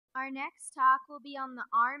Our next talk will be on the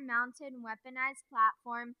ARM-mounted weaponized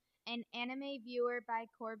platform and anime viewer by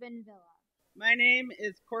Corban Villa. My name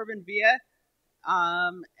is Corban Villa,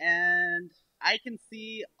 and I can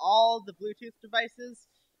see all the Bluetooth devices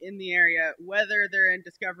in the area, whether they're in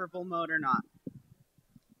discoverable mode or not.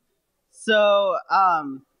 So,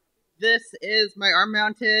 this is my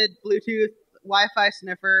ARM-mounted Bluetooth Wi-Fi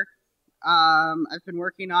sniffer. I've been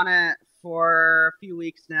working on it for a few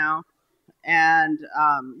weeks now. And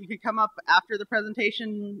you can come up after the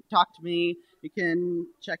presentation, talk to me. You can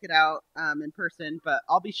check it out in person. But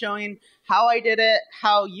I'll be showing how I did it,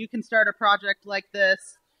 how you can start a project like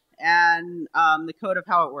this, and the code of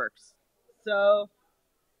how it works. So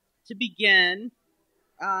to begin,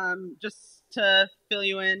 just to fill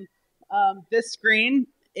you in, this screen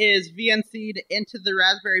is VNC'd into the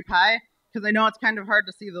Raspberry Pi, because I know it's kind of hard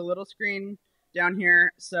to see the little screen down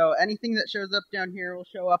here. So anything that shows up down here will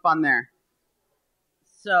show up on there.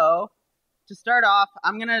 So, to start off,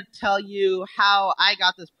 I'm going to tell you how I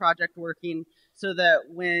got this project working so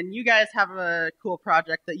that when you guys have a cool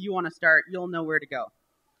project that you want to start, you'll know where to go.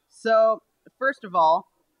 So, first of all,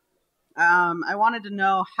 I wanted to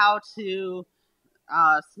know how to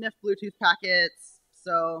sniff Bluetooth packets.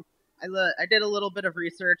 So, I did a little bit of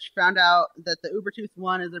research, found out that the Ubertooth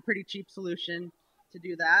one is a pretty cheap solution to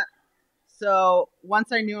do that. So,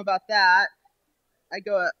 once I knew about that,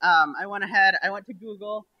 I went ahead, I went to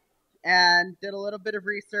Google and did a little bit of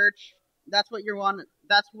research. That's what you'll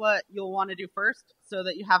want to do first, so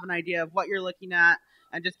that you have an idea of what you're looking at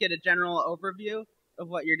and just get a general overview of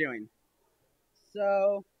what you're doing.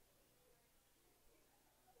 So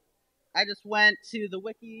I just went to the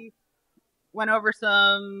wiki, went over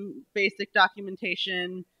some basic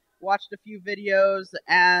documentation, watched a few videos,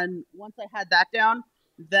 and once I had that down,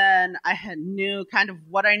 then I knew kind of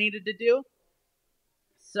what I needed to do.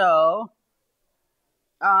 So,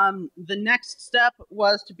 the next step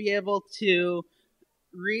was to be able to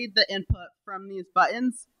read the input from these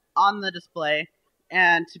buttons on the display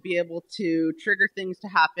and to be able to trigger things to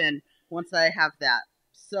happen once I have that.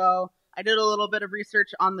 So, I did a little bit of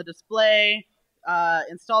research on the display,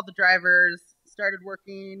 installed the drivers, started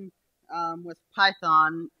working with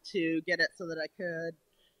Python to get it so that I could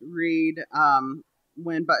read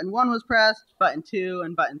when button 1 was pressed, button 2,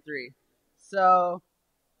 and button 3. So,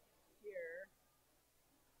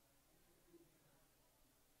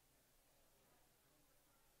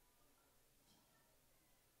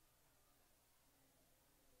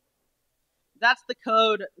 that's the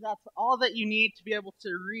code. That's all that you need to be able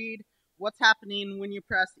to read what's happening when you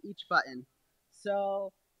press each button.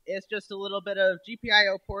 So it's just a little bit of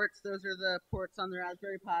GPIO ports. Those are the ports on the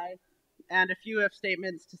Raspberry Pi, and a few if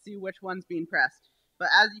statements to see which one's being pressed. But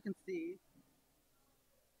as you can see,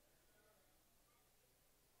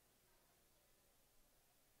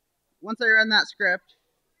 once I run that script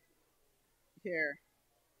here,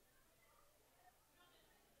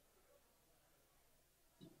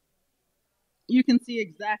 you can see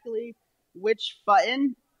exactly which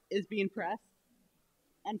button is being pressed.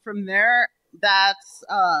 And from there, that's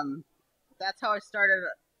how I started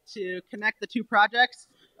to connect the two projects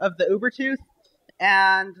of the Ubertooth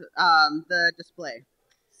and the display.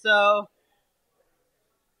 So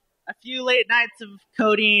a few late nights of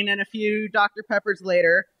coding and a few Dr. Peppers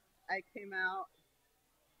later, I came out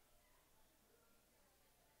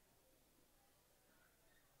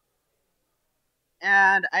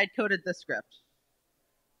and I coded the script.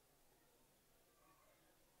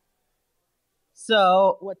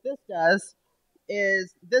 So what this does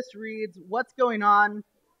is this reads what's going on.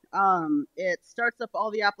 It starts up all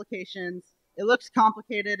the applications. It looks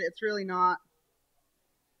complicated. It's really not.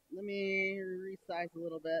 Let me resize a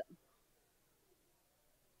little bit.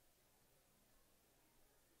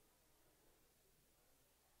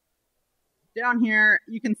 Down here,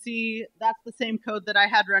 you can see that's the same code that I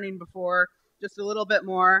had running before, just a little bit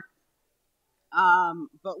more.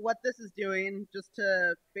 But what this is doing, just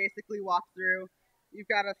to basically walk through, you've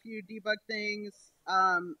got a few debug things.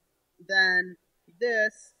 Then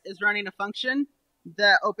this is running a function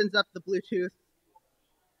that opens up the Bluetooth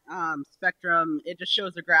spectrum. It just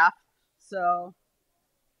shows a graph. So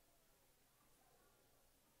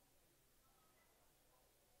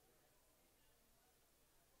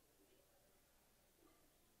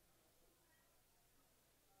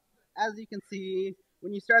as you can see,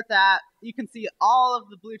 when you start that, you can see all of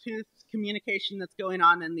the Bluetooth communication that's going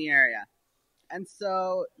on in the area. And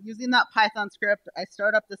so using that Python script, I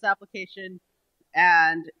start up this application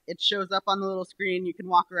and it shows up on the little screen. You can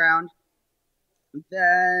walk around.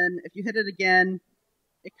 Then if you hit it again,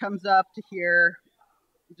 it comes up to here.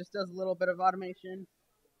 It just does a little bit of automation.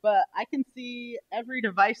 but I can see every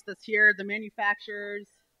device that's here, the manufacturers,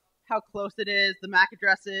 how close it is, the MAC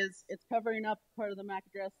addresses. It's covering up part of the MAC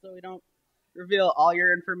address so we don't reveal all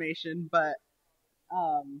your information, but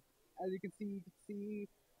as you can see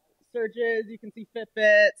Surges, you can see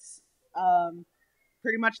Fitbits,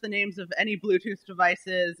 pretty much the names of any Bluetooth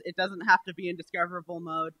devices. It doesn't have to be in discoverable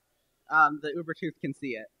mode. The Ubertooth can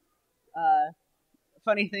see it.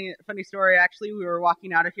 Funny story. Actually, we were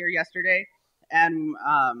walking out of here yesterday, and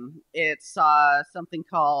it saw something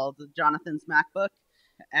called Jonathan's MacBook,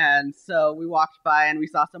 and so we walked by and we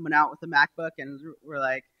saw someone out with a MacBook, and we're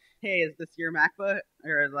like, "Hey, is this your MacBook?"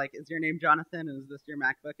 Or like, "Is your name Jonathan? And is this your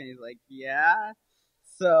MacBook?" And he's like, "Yeah."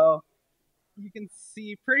 So you can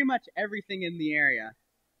see pretty much everything in the area.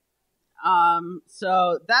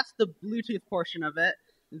 So that's the Bluetooth portion of it.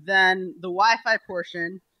 Then the Wi-Fi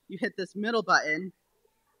portion, you hit this middle button.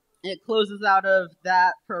 It closes out of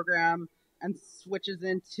that program and switches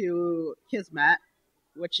into Kismet,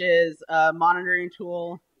 which is a monitoring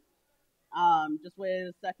tool. Just wait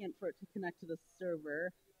a second for it to connect to the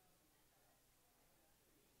server.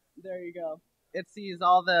 There you go. It sees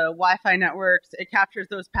all the Wi-Fi networks. It captures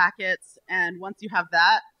those packets, and once you have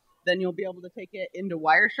that, then you'll be able to take it into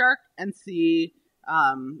Wireshark and see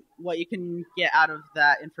what you can get out of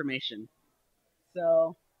that information.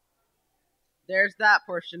 So there's that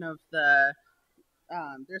portion of the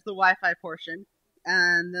there's the Wi-Fi portion,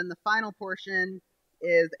 and then the final portion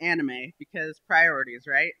is anime, because priorities,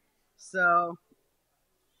 right? So,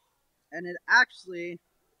 and it actually,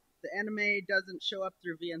 the anime doesn't show up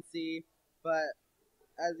through VNC, but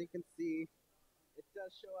as you can see, it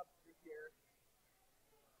does show up through here.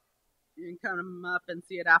 You can come up and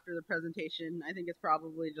see it after the presentation. I think it's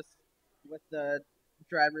probably just with the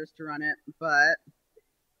drivers to run it, but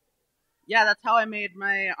yeah, that's how I made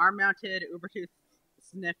my ARM-mounted Ubertooth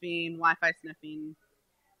sniffing, Wi-Fi sniffing,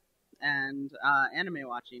 and anime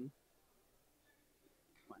watching.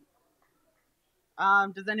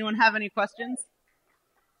 Does anyone have any questions?